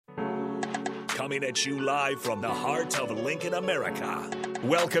coming at you live from the heart of Lincoln, America.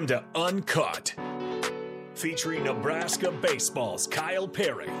 Welcome to Uncut, featuring Nebraska baseball's Kyle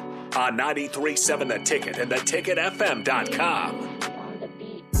Perry on 93.7 The Ticket and theticketfm.com.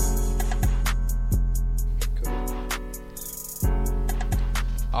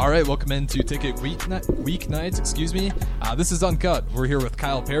 All right, welcome into Ticket Weeknights. This is Uncut. We're here with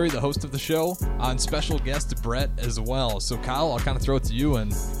Kyle Perry, the host of the show, on special guest Brett as well. So, Kyle, I'll kind of throw it to you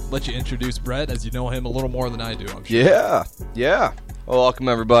and let you introduce Brett, as you know him a little more than I do, I'm sure. Yeah. Well, welcome,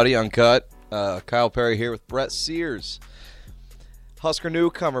 everybody. Uncut. Kyle Perry here with Brett Saers. Husker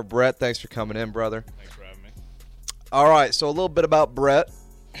newcomer, Brett. Thanks for coming in, brother. Thanks for having me. All right, so a little bit about Brett.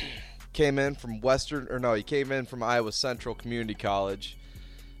 Came in from Iowa Central Community College.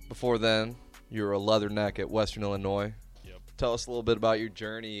 Before then, you were a leatherneck at Western Illinois. Yep. Tell us a little bit about your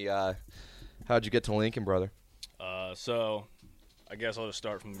journey. How'd you get to Lincoln, brother? So I guess I'll just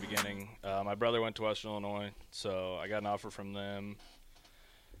start from the beginning. My brother went to Western Illinois, so I got an offer from them.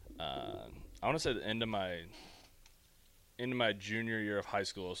 I want to say the end of my junior year of high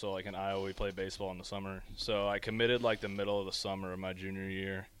school. So like in Iowa, we play baseball in the summer. So I committed like the middle of the summer of my junior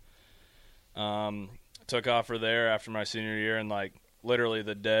year. Took off for there after my senior year, and like literally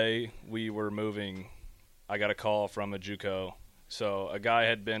the day we were moving, I got a call from a JUCO. So a guy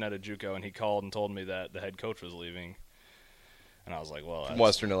had been at a JUCO, and he called and told me that the head coach was leaving. And I was like, well, from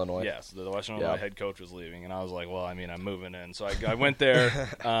Western Illinois. Yes, the Western Illinois head coach was leaving, and I was like, well, I mean, I'm moving in. So I went there.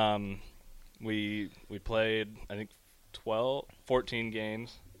 We played, I think, 14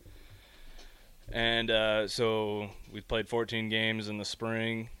 games. And so we played 14 games in the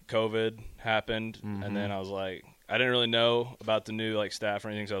spring. COVID happened, and then I was like, I didn't really know about the new like staff or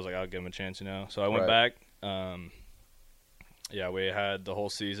anything, so I was like, I'll give him a chance, So I went back. We had the whole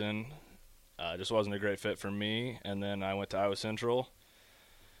season. Just wasn't a great fit for me, and then I went to Iowa Central,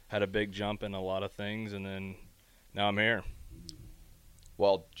 had a big jump in a lot of things, and then now I'm here.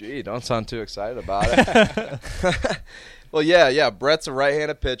 Well, gee, don't sound too excited about it. Well, yeah. Brett's a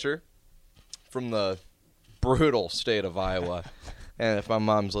right-handed pitcher from the brutal state of Iowa. And if my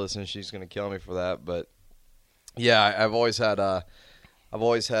mom's listening, she's going to kill me for that. But, yeah, I've always had a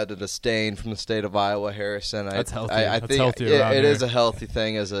disdain from the state of Iowa, Harrison. That's healthy. I That's think healthy it is a healthy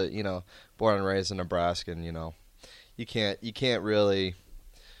thing as a, born and raised in Nebraska. And, you can't really,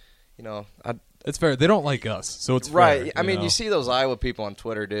 it's fair. They don't like us, so it's right. fair. I mean, you see those Iowa people on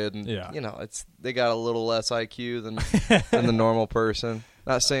Twitter, dude, and they got a little less IQ than the normal person.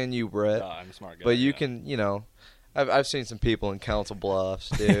 Not saying you, Brett, I'm a smart guy, but you can, I've seen some people in Council Bluffs,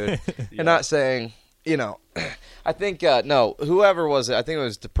 dude, and not saying, I think whoever was it, I think it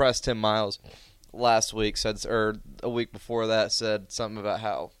was Depressed Tim Miles last week said, or a week before that said something about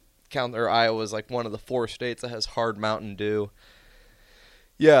how Iowa is like one of the 4 states that has hard Mountain Dew.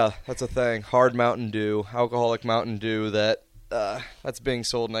 Yeah, that's a thing. Hard Mountain Dew, alcoholic Mountain Dew that's being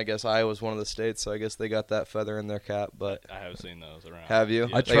sold, and I guess Iowa's one of the states, so I guess they got that feather in their cap. But I have seen those around. Have you?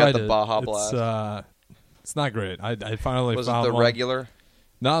 Yeah. They got the Baja Blast. It's not great. I finally was found it the one. regular?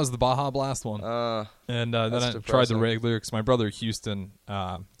 No, it was the Baja Blast one. And then I tried the regular because my brother Houston,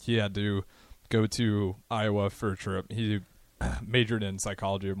 he had to go to Iowa for a trip. He majored in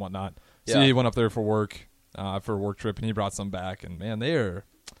psychology and whatnot. So he went up there for work, for a work trip, and he brought some back. And man,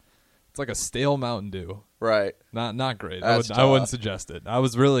 it's like a stale Mountain Dew. Right. Not great. I wouldn't suggest it. I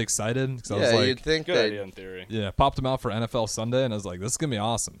was really excited because I was like, you'd think good idea in theory. Yeah, popped them out for NFL Sunday, and I was like, this is gonna be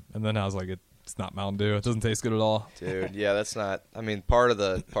awesome. And then I was like, it's not Mountain Dew. It doesn't taste good at all. Dude, yeah, that's not. I mean, part of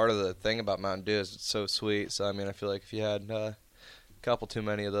the thing about Mountain Dew is it's so sweet. So I mean, I feel like if you had a couple too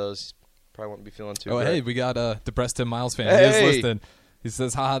many of those, you probably wouldn't be feeling too. Oh, great. Hey, we got a Depressed Tim Miles fan. Hey. He is listening. He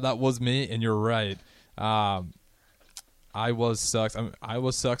says, "Haha, that was me," and you're right. Iowa sucks.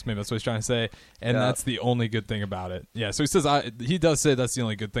 Iowa sucks. Maybe that's what he's trying to say, and that's the only good thing about it. Yeah. So he says he does say that's the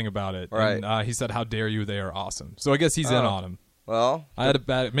only good thing about it. Right. And, he said, "How dare you? They are awesome." So I guess he's in on him. Well, I had a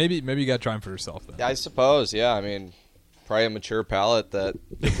bad. Maybe you got to try him for yourself. Then. Yeah, I suppose. Yeah, I mean, probably a mature palate that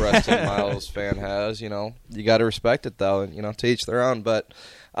the Depressed Tim Miles fan has. You got to respect it though, and to each their own. But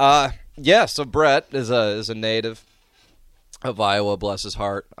so Brett is a native of Iowa, bless his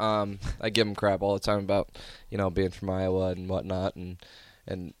heart. I give him crap all the time about being from Iowa and whatnot,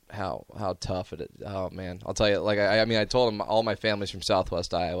 and how tough it is. Oh man, I'll tell you. Like I told him all my family's from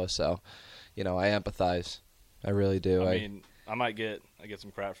Southwest Iowa, so I empathize. I really do. I get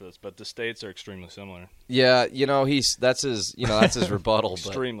some crap for this, but the states are extremely similar. Yeah, that's his rebuttal.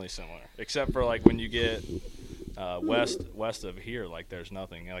 Extremely similar, except for like when you get west of here, like there's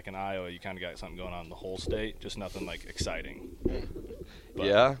nothing. Like in Iowa, you kind of got something going on in the whole state, just nothing like exciting. But,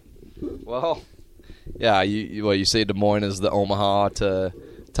 yeah. Well, yeah. You say Des Moines is the Omaha to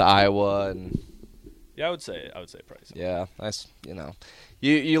Iowa, and Yeah, I would say probably similar. Yeah, that's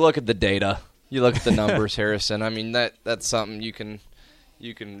you look at the data, you look at the numbers, Harrison. I mean that's something you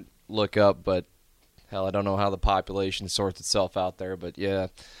can look up, but hell, I don't know how the population sorts itself out there. But yeah,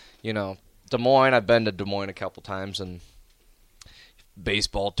 Des Moines. I've been to Des Moines a couple times and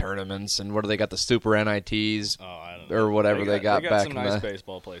baseball tournaments and what do they got, the Super NITs or whatever they got back some in nice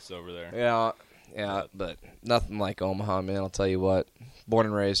baseball places over there. Yeah, but nothing like Omaha, man. I'll tell you what. Born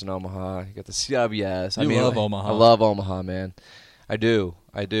and raised in Omaha. You got the CWS. I love Omaha. I love Omaha, man. I do.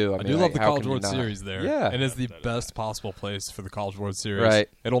 I do love the College World Series there. Yeah. It is the best possible place for the College World Series. Right.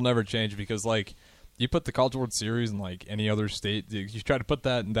 It'll never change because, like, you put the College World Series in, like, any other state. You try to put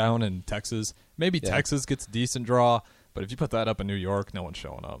that down in Texas. Maybe Texas gets a decent draw, but if you put that up in New York, no one's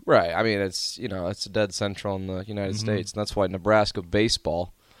showing up. Right. I mean, it's dead central in the United States, and that's why Nebraska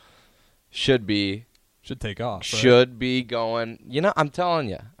baseball should take off. Right? Should be going. I'm telling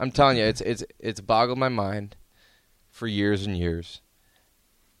you, it's boggled my mind for years and years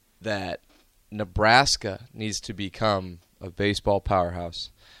that Nebraska needs to become a baseball powerhouse.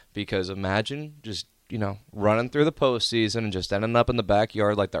 Because imagine just running through the postseason and just ending up in the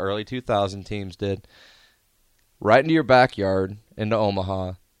backyard like the early 2000 teams did, right into your backyard into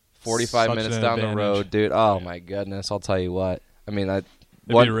Omaha, 45 minutes down the road, dude. Oh my goodness, I'll tell you what. I mean,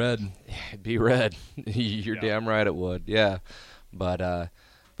 It'd be red. It'd be red. You're damn right it would. Yeah, but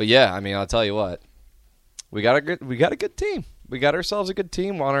yeah. I mean, I'll tell you what. We got a good team. We got ourselves a good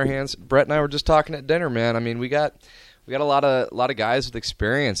team on our hands. Brett and I were just talking at dinner, man. I mean, we got a lot of guys with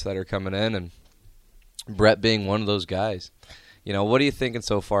experience that are coming in, and Brett being one of those guys. What are you thinking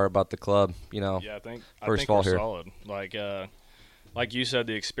so far about the club? Yeah, I think we're solid. Like you said,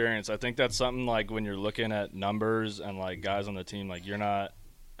 the experience. I think that's something like when you're looking at numbers and like guys on the team, like you're not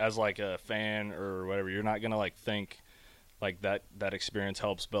as like a fan or whatever, you're not gonna like think like that experience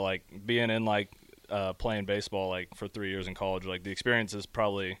helps. But like being in like playing baseball like for 3 years in college, like the experience is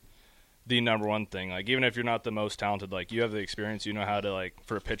probably the number one thing. Like even if you're not the most talented, like you have the experience, you know how to, like,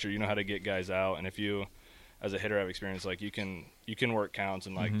 for a pitcher, you know how to get guys out, and if you as a hitter have experience, like you can work counts,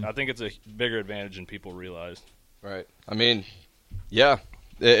 and like I think it's a bigger advantage than people realize. Right. I mean, yeah,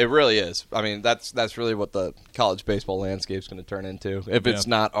 it really is. I mean, that's really what the college baseball landscape is going to turn into if it's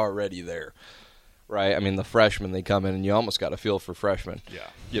not already there. Right. I mean, the freshmen, they come in and you almost got a feel for freshmen.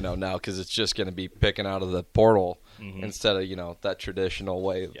 Yeah. Now because it's just going to be picking out of the portal instead of that traditional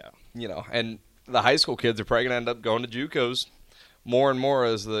way. Yeah. And the high school kids are probably going to end up going to JUCOs more and more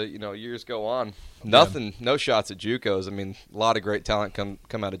as the years go on. No shots at JUCOs. I mean, a lot of great talent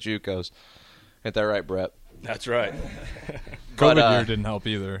come out of JUCOs. Ain't that right, Brett? That's right. COVID year didn't help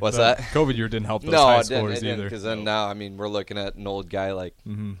either. What's that? COVID year didn't help those high scores either. Because then now, I mean, we're looking at an old guy like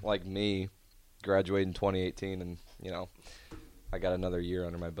me, graduated in 2018, and I got another year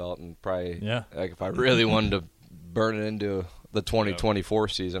under my belt, and probably like if I really wanted to burn it into the 2024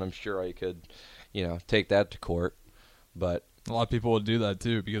 season, I'm sure I could, take that to court. But a lot of people would do that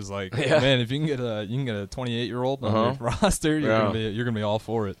too because, like, man, if you can get a 28-year-old on your roster, you're gonna be all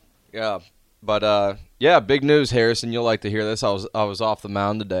for it. Yeah. But big news, Harrison. You'll like to hear this. I was off the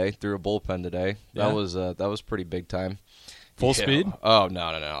mound today, threw a bullpen today. That was pretty big time. Full speed? Oh no!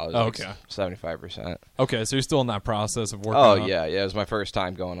 I was okay. 75%. Okay, so you're still in that process of working. Oh yeah. It was my first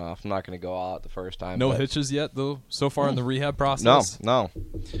time going off. I'm not going to go all out the first time. No hitches yet, though. So far in the rehab process. No.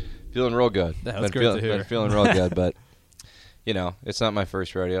 Feeling real good. That's great to hear. Been feeling real good, but it's not my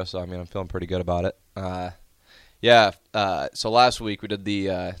first rodeo, so I mean I'm feeling pretty good about it. So last week we did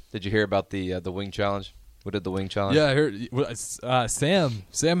the. Did you hear about the wing challenge? We did the wing challenge. Yeah, I heard.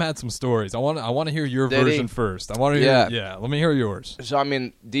 Sam had some stories. I want to hear your version first. I want to hear. Yeah, let me hear yours. So I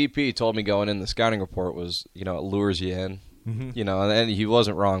mean, DP told me going in, the scouting report was it lures you in, and he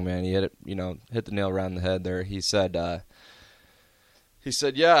wasn't wrong, man. He hit it, hit the nail around the head there. He said,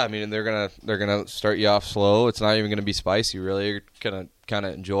 yeah, I mean, they're gonna start you off slow. It's not even gonna be spicy, really. You're gonna kind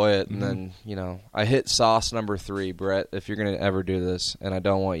of enjoy it, and then I hit sauce number 3, Brett. If you're gonna ever do this, and I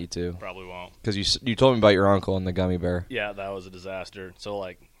don't want you to, probably won't, because you told me about your uncle and the gummy bear. Yeah, that was a disaster. So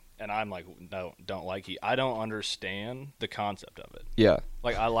like, and I'm like, no, don't like it. I don't understand the concept of it. Yeah,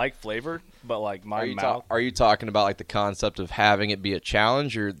 like I like flavor, but like my mouth. Are you talking about like the concept of having it be a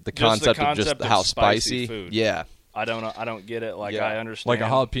challenge, or the concept of just how spicy food? Yeah. I don't get it. Like I understand. Like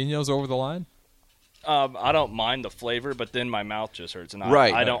a jalapenos over the line? I don't mind the flavor, but then my mouth just hurts, and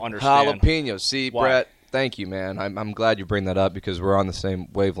I don't understand. Jalapenos. See, why. Brett, thank you, man. I'm glad you bring that up because we're on the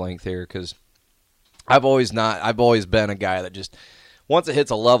same wavelength here. Because I've always been a guy that just once it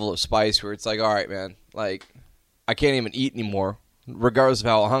hits a level of spice where it's like, all right, man, like I can't even eat anymore, regardless of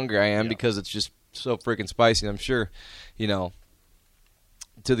how hungry I am, because it's just so freaking spicy. I'm sure,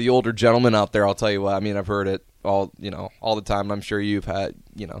 to the older gentlemen out there, I'll tell you what. I mean, I've heard it all the time. I'm sure you've had,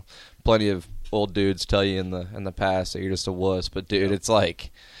 plenty of old dudes tell you in the past that you're just a wuss. But dude, it's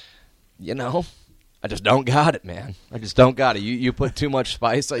like, I just don't got it, man. I just don't got it. You put too much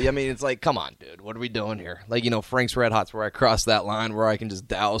spice. I mean, it's like, come on, dude. What are we doing here? Like, Frank's Red Hot's where I cross that line where I can just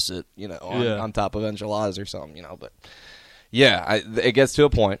douse it, on top of enchiladas or something, But yeah, it gets to a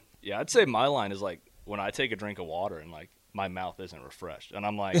point. Yeah, I'd say my line is like when I take a drink of water and like my mouth isn't refreshed, and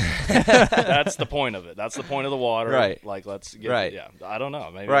I'm like, that's the point of it. That's the point of the water, right? Like, let's get, right. Yeah, I don't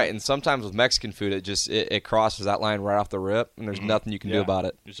know, maybe. Right, and sometimes with Mexican food, it crosses that line right off the rip, and there's nothing you can do about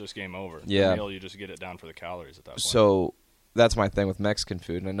it. It's just game over. Yeah, the meal, you just get it down for the calories at that point. So that's my thing with Mexican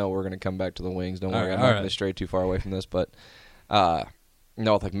food, and I know we're going to come back to the wings. Don't worry, I'm not going to stray too far away from this, but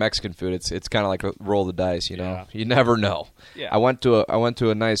with like Mexican food, it's kind of like a roll the dice. Yeah. You never know. Yeah. I went to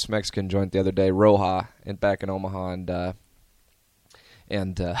a nice Mexican joint the other day, Roja, back in Omaha,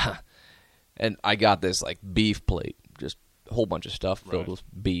 and I got this like beef plate, just a whole bunch of stuff filled with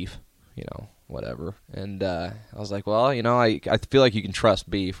beef, whatever. And I was like, well, I feel like you can trust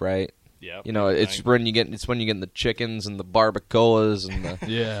beef, right? Yeah. It's when you get the chickens and the barbacoas and the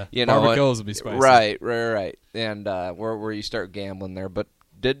barbacoas would be spicy. Right. And where you start gambling there, but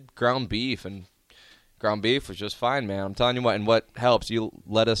did ground beef, and ground beef was just fine, man. I'm telling you what. And what helps, you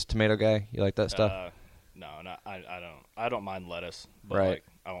lettuce, tomato guy, you like that stuff? No, I don't. I don't mind lettuce, but right. Like,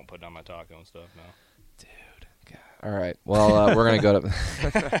 I won't put down my taco and stuff. No, dude. God. All right. Well, we're gonna go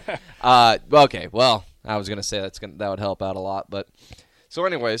to. Okay. Well, I was gonna say that would help out a lot, but so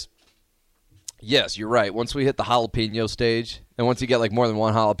anyways. Yes, you're right. Once we hit the jalapeno stage, and once you get like more than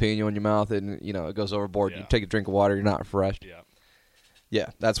one jalapeno in your mouth, and it goes overboard, you take a drink of water, you're not refreshed. Yeah,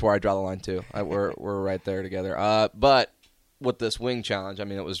 that's where I draw the line too. We're right there together. But with this wing challenge, I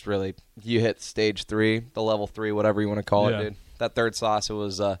mean, it was really you hit stage 3, the level 3, whatever you want to call it, dude. That third sauce, it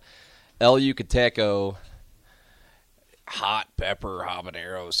was El Yucateco hot pepper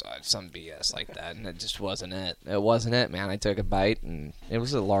habanero sauce, some BS like that, and it just wasn't it. It wasn't it, man. I took a bite, and it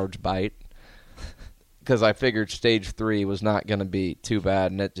was a large bite. Because I figured stage 3 was not going to be too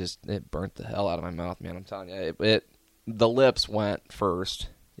bad, and it burnt the hell out of my mouth, man. I'm telling you, the lips went first.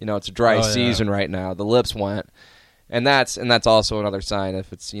 It's a dry season right now. The lips went, and that's also another sign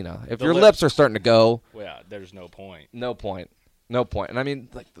if it's if your lips are starting to go. Well, yeah, there's no point. No point. And I mean,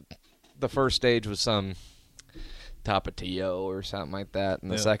 like the first stage was some Tapatio or something like that,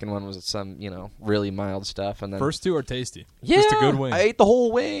 and the second one was some really mild stuff, and then first 2 are tasty. Yeah, just a good wing. I ate the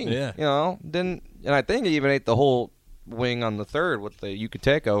whole wing. Yeah, and I think I even ate the whole wing on the third with the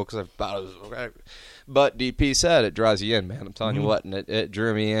Yucateco because I thought it was okay. But DP said it draws you in, man. I'm telling you what, and it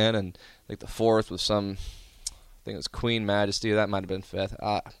drew me in, and like the fourth was some, I think it was Queen Majesty. That might have been fifth.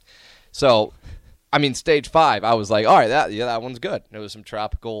 So, I mean, stage 5, I was like, all right, that one's good. It was some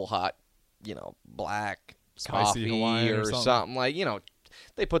tropical hot, black spicy coffee Hawaiian or something like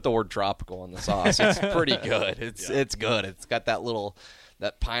they put the word tropical in the sauce. It's pretty good. It's good. It's got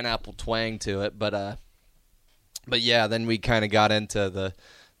that pineapple twang to it. But yeah, then we kind of got into the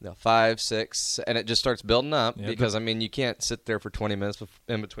 5, 6, and it just starts building up because I mean you can't sit there for 20 minutes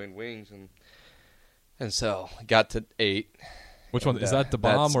in between wings, and so got to 8. Which one is that? The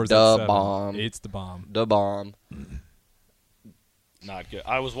bomb or is that 7? Bomb? 8's the bomb. The bomb. Not good.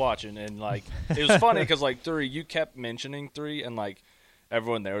 I was watching, and like it was funny because like 3, you kept mentioning 3, and like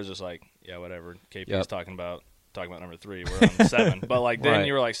everyone there was just like, yeah, whatever. KP's talking about number 3. We're on 7, but like then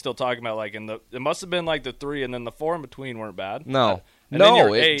you were like still talking about like it must have been like the 3, and then the 4 in between weren't bad. No,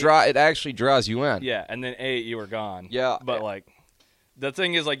 it actually draws you in. Yeah, and then 8 you were gone. Yeah, but like the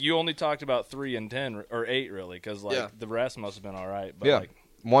thing is like you only talked about 3 and 10 or 8 really because like the rest must have been all right. But like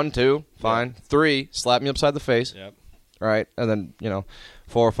 1, 2, fine. 3, slap me upside the face. Yep. Right, and then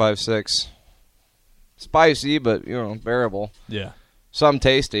 4, 5, 6, spicy, but bearable. Yeah, some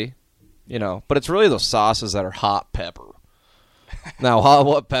tasty, but it's really those sauces that are hot pepper. Now,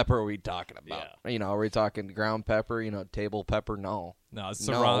 what pepper are we talking about? Yeah. Are we talking ground pepper? Table pepper? No, it's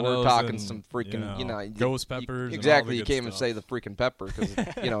serranos. We're talking some freaking ghost peppers. Exactly, you can't even say the freaking pepper because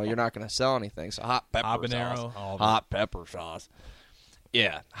you're not going to sell anything. So hot pepper habanero, sauce, hot pepper sauce.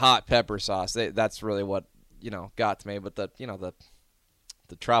 Yeah, hot pepper sauce. That's really what. Got to me, but the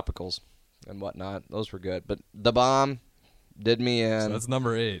tropicals and whatnot, those were good. But the bomb did me in. So that's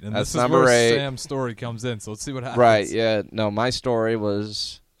number 8, and that's this is number where 8. Sam's story comes in. So let's see what happens. Right? Yeah. No, my story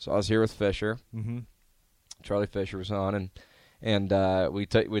was I was here with Fisher. Mm-hmm. Charlie Fisher was on, and we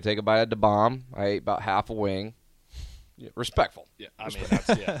take a bite of the bomb. I ate about half a wing. Yeah, respectful. Yeah, I mean that's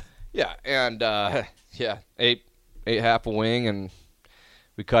yeah, and ate half a wing, and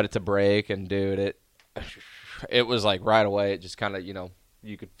we cut it to break, and dude, it was like right away. It just kind of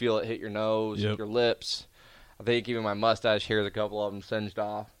You could feel it hit your nose, your lips. I think even my mustache hairs, a couple of them singed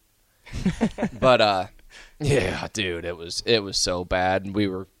off. But yeah, dude, it was so bad. We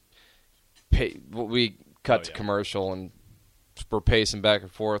cut to commercial and we're pacing back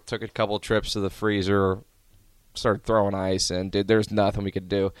and forth. Took a couple of trips to the freezer, started throwing ice in. Dude, there's nothing we could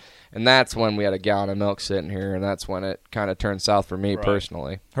do, and that's when we had a gallon of milk sitting here, and that's when it kind of turned south for me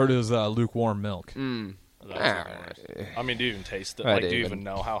personally. Heard it was lukewarm milk. I mean, do you even taste it? Like, do you even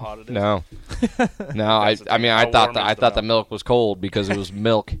know how hot it is? No, no. I thought the milk was cold because it was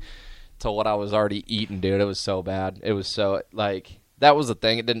milk to what I was already eating, dude. It was so bad. It was so that was the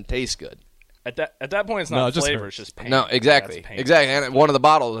thing. It didn't taste good. At that point, it's not flavor; it's just pain. No, exactly. And one of the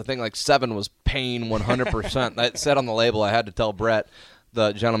bottles, I think 7 was pain 100%. That said on the label. I had to tell Brett,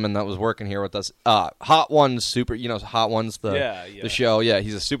 the gentleman that was working here with us, Hot Ones super. Hot Ones, the show. Yeah,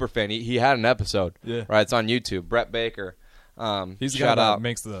 he's a super fan. He had an episode. Yeah, right. It's on YouTube. Brett Baker. He's the guy that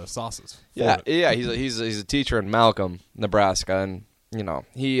makes the sauces. Yeah. He's a teacher in Malcolm, Nebraska, and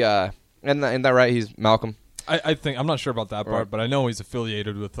he isn't that right? He's Malcolm. I think I'm not sure about that part, but I know he's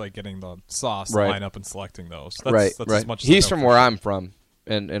affiliated with getting the sauce line up and selecting those. That's as much as he's from where I'm from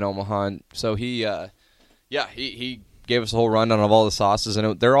in Omaha, and so he gave us a whole rundown of all the sauces,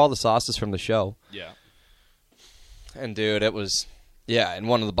 and they're all the sauces from the show. Yeah. And dude, it was in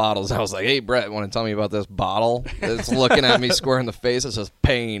one of the bottles I was like, "Hey Brett, want to tell me about this bottle?" It's looking at me square in the face. It says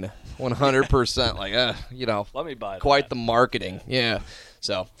pain 100%. Let me buy quite the marketing. Yeah.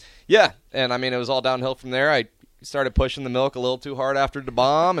 So. Yeah, and I mean, it was all downhill from there. I started pushing the milk a little too hard after the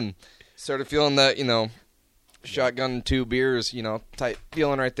bomb and started feeling that, shotgun 2 beers, tight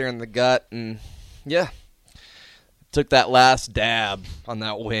feeling right there in the gut. And, took that last dab on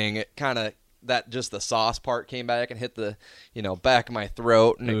that wing. It kind of, just the sauce part came back and hit the, back of my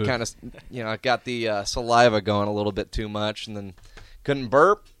throat. And it kind of, it got the saliva going a little bit too much. And then couldn't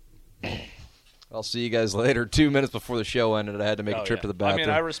burp. I'll see you guys later. 2 minutes before the show ended, I had to make a trip to the bathroom. I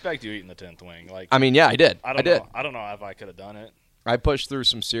mean, I respect you eating the 10th wing. I did. I did. I don't know if I could have done it. I pushed through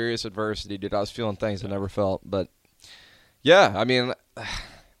some serious adversity, dude. I was feeling things I never felt. But, yeah, I mean,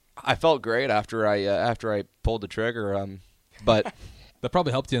 I felt great after I pulled the trigger. But that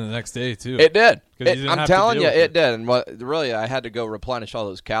probably helped you the next day, too. It did. I'm telling you, it did. And really, I had to go replenish all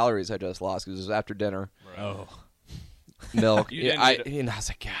those calories I just lost because it was after dinner. Right. Oh. Milk. I was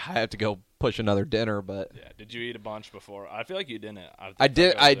like, I have to go push another dinner, but did you eat a bunch before? I feel like you didn't. I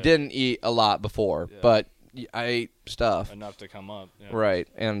didn't eat a lot before, but I ate stuff enough to come up. Yeah. Right,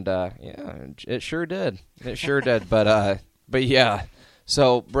 and it sure did. It sure did. But yeah.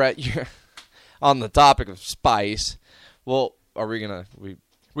 So Brett, you're on the topic of spice. Well, are we gonna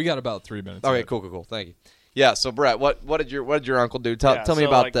we got about 3 minutes. Okay, cool. Thank you. Yeah. So Brett, what did your uncle do? Tell me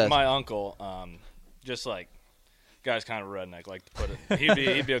about this. My uncle, just guy's kind of redneck, to put it.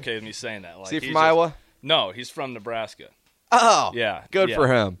 He'd be okay with me saying that. Is he from Iowa? No, he's from Nebraska. Oh, yeah, good for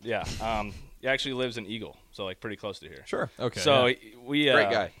him. Yeah, he actually lives in Eagle, so pretty close to here. Sure. Okay. So we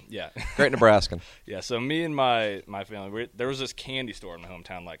great guy. Yeah, great Nebraskan. Yeah. So me and my family, there was this candy store in my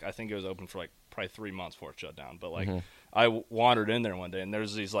hometown. I think it was open for probably 3 months before it shut down. But I wandered in there one day, and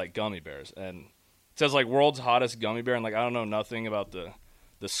there's these gummy bears, and it says world's hottest gummy bear, and I don't know nothing about the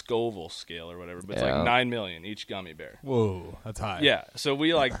Scoville scale or whatever, but it's 9 million each gummy bear. Whoa, that's high. Yeah, so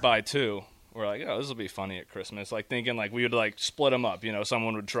we buy 2. We're like, this will be funny at Christmas. Thinking we would split them up.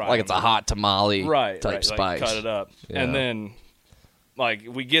 Someone would try. It's a hot tamale type spice. Cut it up, and then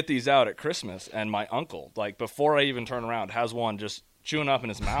we get these out at Christmas, and my uncle before I even turn around has one just chewing up in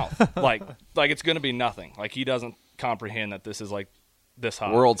his mouth, like it's gonna be nothing. He doesn't comprehend that this is this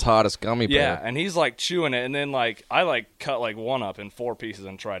hot. World's hottest gummy bear. Yeah, and he's chewing it, and then I cut one up in 4 pieces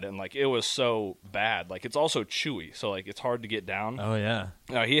and tried it, and it was so bad. It's also chewy, so it's hard to get down. Oh yeah.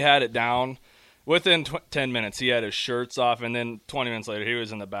 No, he had it down within 10 minutes. He had his shirts off, and then 20 minutes later, he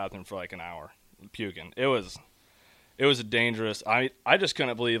was in the bathroom for an hour puking. It was dangerous. I just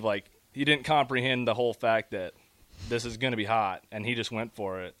couldn't believe he didn't comprehend the whole fact that this is going to be hot, and he just went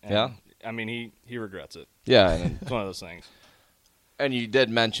for it. And, yeah. I mean, he regrets it. Yeah, it's one of those things. And you did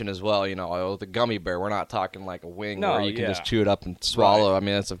mention as well, the gummy bear. We're not talking a wing where you can just chew it up and swallow. Right. I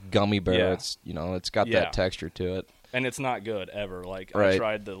mean, it's a gummy bear. Yeah. It's it's got that texture to it. And it's not good ever. I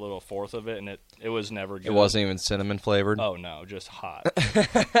tried the little fourth of it, and it was never good. It wasn't even cinnamon flavored? Oh, no, just hot.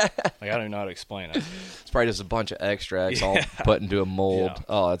 I don't even know how to explain it. It's probably just a bunch of extracts all put into a mold. Yeah.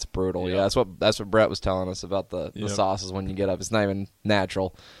 Oh, that's brutal. Yeah, that's what Brett was telling us about the sauces when you get up. It's not even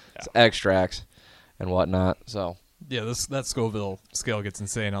natural. Yeah. It's extracts and whatnot. So, Yeah, that Scoville scale gets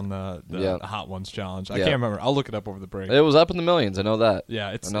insane on the Hot Ones challenge. I can't remember. I'll look it up over the break. It was up in the millions. I know that. Yeah,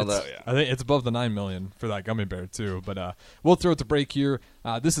 I think it's above the 9 million for that gummy bear too. But we'll throw it to break here.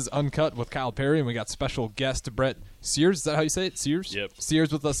 This is Uncut with Kyle Perry, and we got special guest Brett Saers. Is that how you say it? Saers? Yep.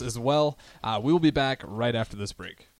 Saers with us as well. We will be back right after this break.